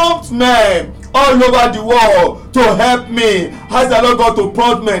 prompt men all over the world to help me. Ask the Lord God to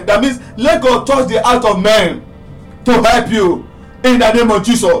prompt men. That means let God touch the heart of men to help you in the name of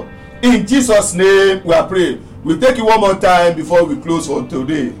Jesus. In Jesus' name we are praying. We'll take it one more time before we close for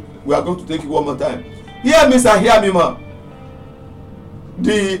today. We are going to take it one more time. Hear me, sir. Hear me, ma.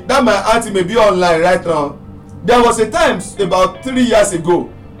 That my auntie may be online right now. There was a time about 3 years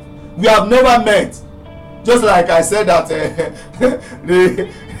ago. We have never met. Just like I said that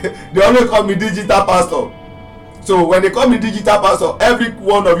they always call me digital pastor. So when they call me digital pastor, every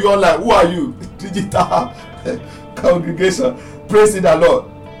one of you online, who are you? Digital congregation. Praise the Lord.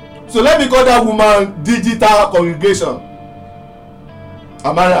 So let me call that woman digital congregation.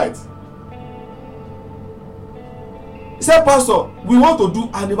 Am I right? He said, Pastor, we want to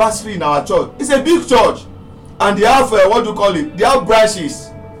do anniversary in our church. It's a big church. And they have, what do you call it? They have branches.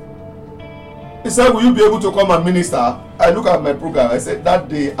 He said, will you be able to come and minister? I look at my program. I said, that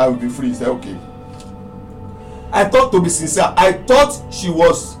day I will be free. He said, okay. I thought, to be sincere, I thought she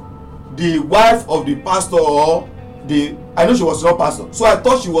was the wife of the pastor, or I know she was not pastor. So I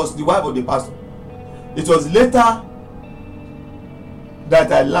thought she was the wife of the pastor. It was later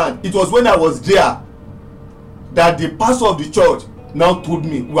that I learned. It was when I was there that the pastor of the church now told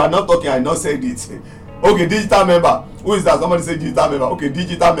me. We are not talking, I not said it. Okay, digital member. Who is that? Somebody say digital member. Okay,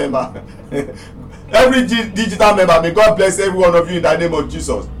 digital member. Every digital member, may God bless every one of you in the name of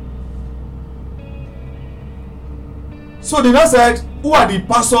Jesus. So they now said, who are the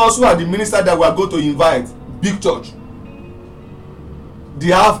pastors, who are the ministers that we are going to invite? Big church. They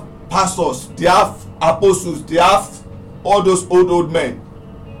have pastors, they have apostles, they have all those old men.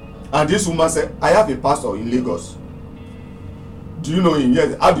 And this woman said, I have a pastor in Lagos. Do you know him?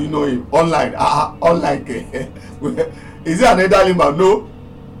 Yes. How do you know him? Online. Online. Is he an elderly man? No.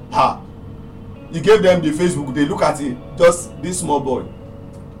 You gave them the Facebook. They look at it. Just this small boy.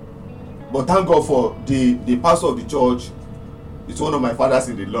 But thank God for the pastor of the church. It's one of my fathers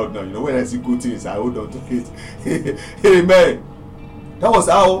in the Lord now. You know, when I see good things, I hold on to it. Amen. That was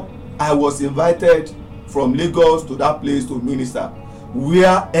how I was invited from Lagos to that place to minister,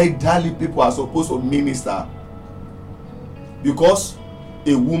 where elderly people are supposed to minister. Because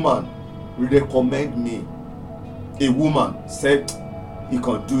a woman recommended me. A woman said he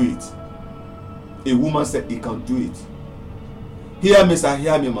can do it. A woman said he can do it. Hear me, sir.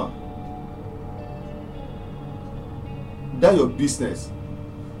 Hear me, ma. That's your business.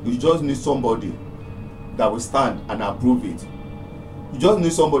 You just need somebody that will stand and approve it. You just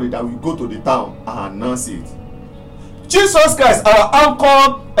need somebody that will go to the town and announce it. Jesus Christ, our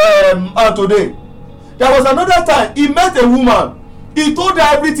anchor today. There was another time he met a woman. He told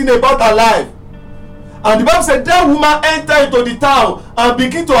her everything about her life. And the Bible said that woman entered into the town and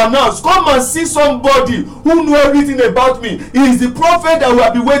began to announce, come and see somebody who knew everything about me. He is the prophet that we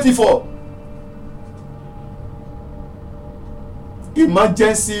have been waiting for.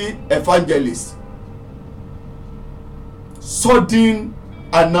 Emergency evangelist. Sudden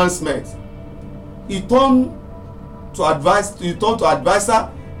announcement. He turned to advisor, he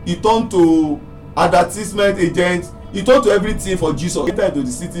turned to advertisement agent, he turned to everything for Jesus. He entered into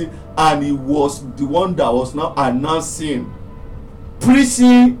the city and he was the one that was now announcing,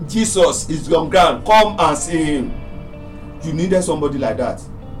 preaching Jesus is on ground, come and see him. You needed somebody like that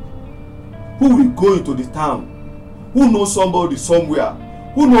who will go into the town, who knows somebody somewhere,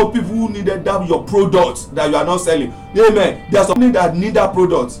 who know people who needed that your product that you are not selling. Amen. There are some people that need that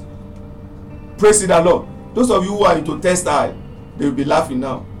product. Praise the Lord. Those of you who are into textile, they will be laughing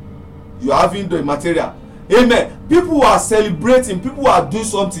now. You are having the material. Amen. People who are celebrating, people who are doing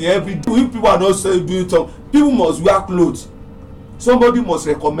something every day. If people are not doing something, people must wear clothes. Somebody must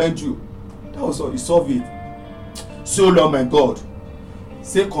recommend you. That was all. You solve it. So Lord my God,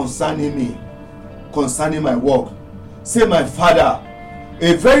 say concerning me, concerning my work, say my Father,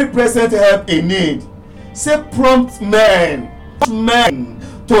 a very present help in need. Say prompt men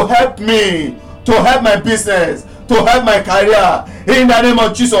to help me, to help my business, to help my career. In the name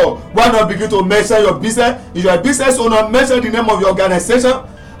of Jesus, why not begin to measure your business? If you are a business owner, measure the name of your organization.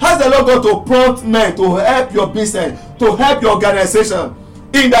 Ask the Lord God to prompt men to help your business, to help your organization.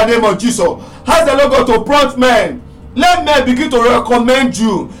 In the name of Jesus, ask the Lord God to prompt men. Let men begin to recommend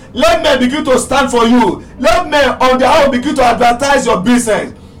you. Let men begin to stand for you. Let men on their own begin to advertise your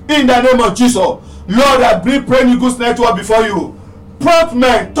business. In the name of Jesus, Lord, I bring Praying Eagles Network before you. Prompt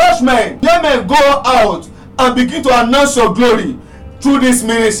men, touch men. Let men go out and begin to announce your glory through this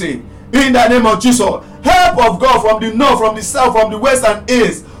ministry. In the name of Jesus, help of God from the north, from the south, from the west and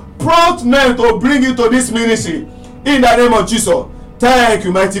east. Prompt men to bring you to this ministry. In the name of Jesus. Thank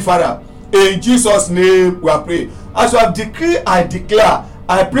you, mighty Father. In Jesus' name we are praying. As you have decreed, I declare,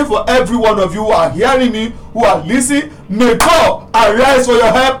 I pray for every one of you who are hearing me, who are listening. May God arise for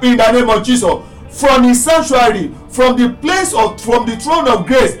your help in the name of Jesus. From his sanctuary, from the place of, from the throne of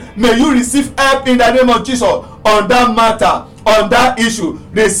grace, may you receive help in the name of Jesus on that matter, on that issue.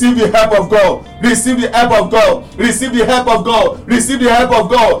 Receive the help of God. Receive the help of God. Receive the help of God. Receive the help of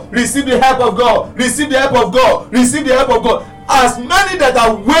God. Receive the help of God. Receive the help of God. Receive the help of God. As many that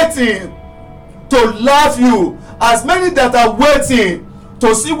are waiting to love you, as many that are waiting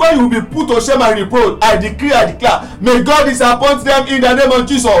to see when you will be put to shame and reproach, I decree, I declare, may God disappoint them in the name of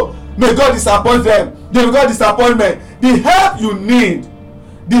Jesus. May God disappoint them. May God disappointment. The help you need,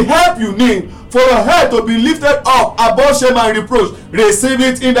 the help you need for your head to be lifted up above shame and reproach, receive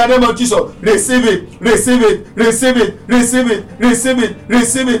it in the name of Jesus. Receive it, receive it, receive it, receive it, receive it,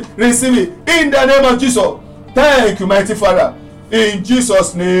 receive it, receive it in the name of Jesus. Thank you, mighty Father. In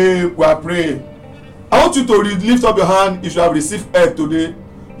Jesus' name we are praying. I want you to lift up your hand if you have received help today.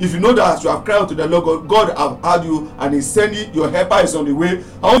 If you know that you have cried to the Lord, God have heard you and is sending your helper is on the way.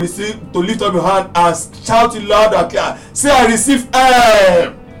 I want you to lift up your hand and shout it loud and clear. Say, I receive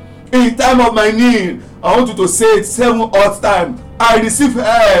help in time of my need. I want you to say it 7 odd times. I receive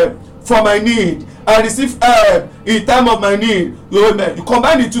help for my need. I receive help in time of my need. You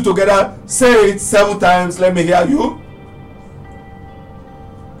combine the two together. Say it 7 times. Let me hear you.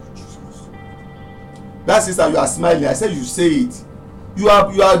 That sister, you are smiling. I said you say it. You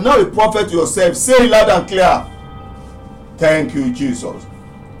are now a prophet to yourself. Say it loud and clear. Thank you, Jesus.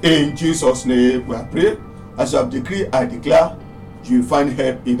 In Jesus' name we are praying. As you have decreed, I declare, you will find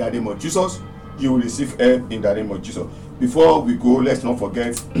help in the name of Jesus. You will receive help in the name of Jesus. Before we go, let's not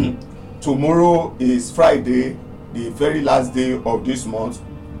forget, tomorrow is Friday, the very last day of this month.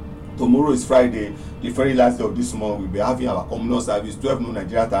 Tomorrow is Friday, the very last day of this month. We'll be having our communal service, 12 noon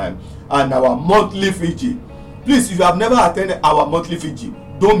Nigeria time, and our monthly vigil. Please, if you have never attended our monthly vigil,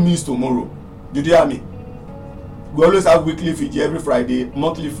 don't miss tomorrow. Did you hear me? We always have weekly vigil every Friday,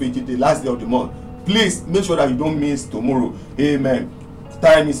 monthly vigil, the last day of the month. Please make sure that you don't miss tomorrow. Amen.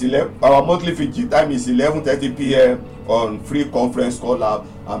 Time is 11. Our monthly vigil time is 11:30 p.m. on free conference call out,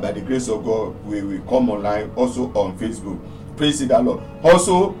 and by the grace of God, we will come online also on Facebook. Praise the Lord.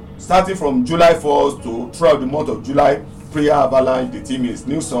 Also, starting from July 1st to throughout the month of July, prayer avalanche. The team is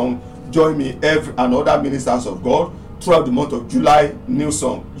new song. Join me and other ministers of God throughout the month of July. New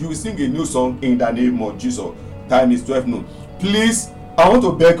song. You will sing a new song in the name of Jesus. Time is 12 noon. Please, I want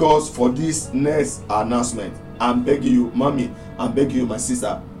to beg us for this next announcement. I'm begging you, mommy. I'm begging you, my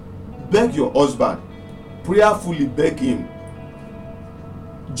sister. Beg your husband. Prayerfully beg him.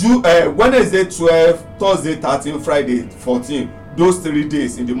 Wednesday 12, Thursday 13, Friday 14. Those 3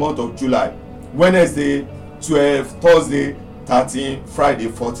 days in the month of July. Wednesday 12, Thursday 13, Friday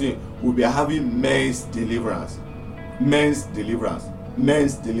 14. We'll be having men's deliverance. Men's deliverance.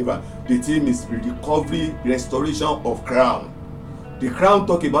 Men's deliverance. The theme is recovery, restoration of crown. The crown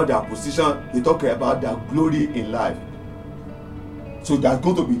talk about their position. They talk about their glory in life. So there's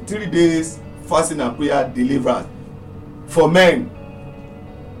going to be 3 days fasting and prayer deliverance for men.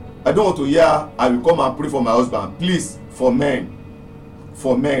 I don't want to hear I will come and pray for my husband. Please, for men.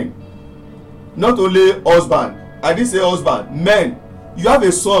 For men. Not only husband. I didn't say husband. Men. You have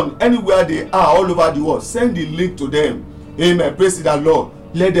a son anywhere they are all over the world. Send the link to them. Amen. Praise the Lord.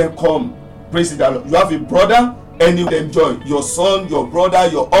 Let them come. Praise the Lord. You have a brother, anywhere them join. Your son, your brother,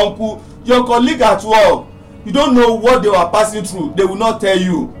 your uncle, your colleague at work. You don't know what they were passing through. They will not tell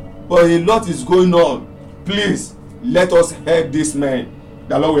you. But a lot is going on. Please, let us help these men.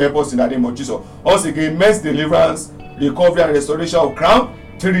 The Lord will help us in the name of Jesus. Once again, men's deliverance, recovery and restoration of crown.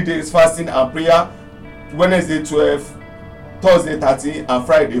 3 days fasting and prayer. Wednesday 12, Thursday 13, and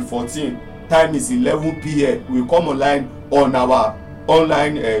Friday 14. Time is 11 p.m. We come online on our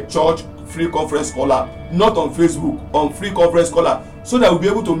online church free conference caller, not on Facebook, on free conference caller, so that we'll be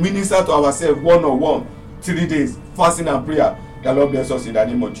able to minister to ourselves one-on-one. 3 days fasting and prayer. The Lord bless us in the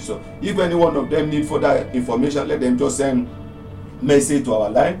name of Jesus. If any one of them need further information, let them just send message to our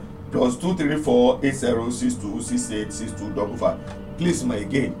line +234 8062 686255. Please, my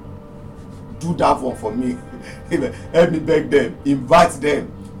again, do that one for me. Help me beg them, invite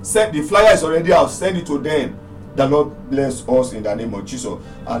them. Send the flyer is already out. Send it to them. The Lord bless us in the name of Jesus.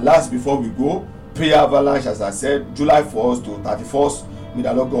 And last, before we go, prayer avalanche, as I said, July 1st to 31st. May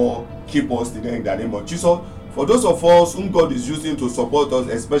the Lord God keep us today in the name of Jesus. For those of us whom God is using to support us,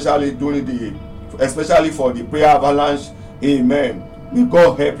 especially for the prayer avalanche, amen. May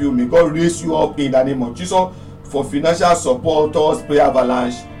God help you. May God raise you up in the name of Jesus. For financial support us, prayer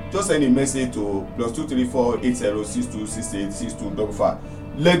avalanche, just send a message to +234 8062 686255.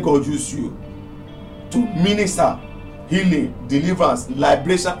 Let God use you to minister healing, deliverance,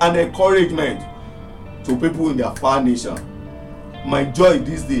 liberation, and encouragement to people in their far nation. My joy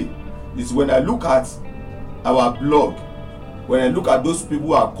this day is when I look at our blog, when I look at those people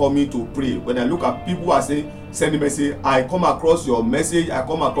who are coming to pray, when I look at people who are saying, send a message, I come across your message, I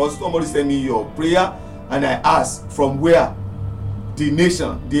come across somebody send me your prayer, and I ask from where? The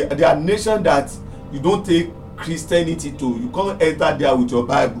nation, their nation that you don't take Christianity to. You can't enter there with your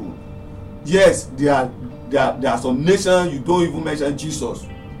Bible. Yes, there are some nations you don't even mention Jesus.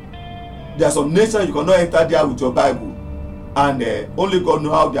 There are some nations you cannot enter there with your Bible, and only God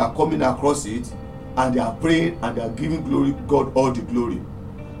knows how they are coming across it, and they are praying and they are giving glory God all the glory.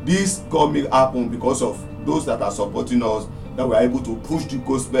 This God may happen because of those that are supporting us, that we are able to push the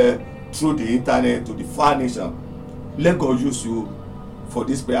gospel through the internet to the far nation. Let God use you for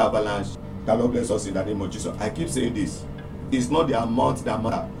this prayer avalanche. The Lord bless us in the name of Jesus. I keep saying this. It's not the amount that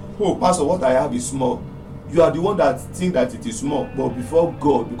matters. Oh, Pastor, what I have is small. You are the one that think that it is small, but before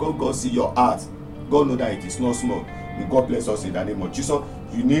God, because God see your heart, God know that it is not small. May God bless us in the name of Jesus.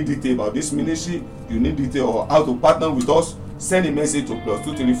 You need detail about this ministry, you need detail or how to partner with us, send a message to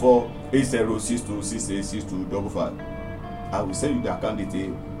 +234 8062 686255. I will send you the account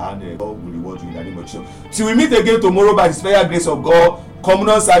detail, and God will reward you in the name of Jesus. Till we meet again tomorrow by the special grace of God,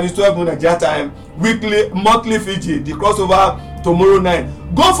 communal service 12 noon Nigeria time, weekly, monthly Fiji, the crossover tomorrow night.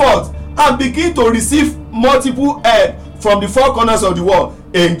 Go forth and begin to receive multiple help from the four corners of the world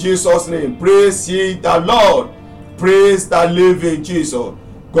in Jesus' name. Praise ye the Lord. Praise the living Jesus.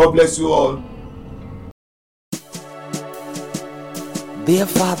 God bless you all. Dear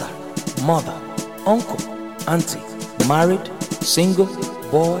father, mother, uncle, auntie, married, single,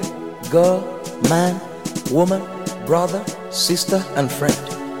 boy, girl, man, woman, brother, sister, and friend,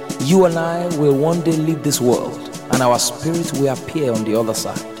 you and I will one day leave this world, and our spirit will appear on the other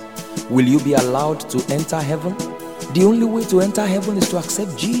side. Will you be allowed to enter heaven? The only way to enter heaven is to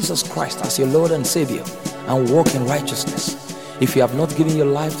accept Jesus Christ as your Lord and Savior and walk in righteousness. If you have not given your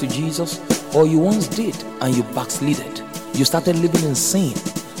life to Jesus, or you once did and you backslided, you started living in sin,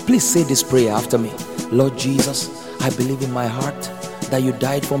 please say this prayer after me. Lord Jesus, I believe in my heart that you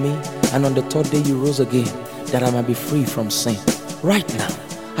died for me, and on the third day you rose again, that I might be free from sin. Right now,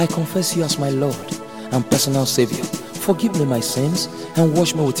 I confess you as my Lord and personal Savior. Forgive me my sins and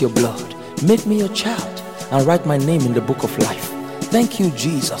wash me with your blood. Make me your child and write my name in the book of life. Thank you,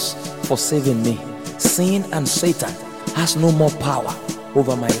 Jesus, for saving me. Sin and Satan has no more power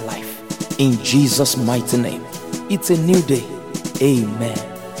over my life. In Jesus' mighty name. It's a new day. Amen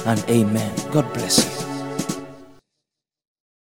and amen. God bless you.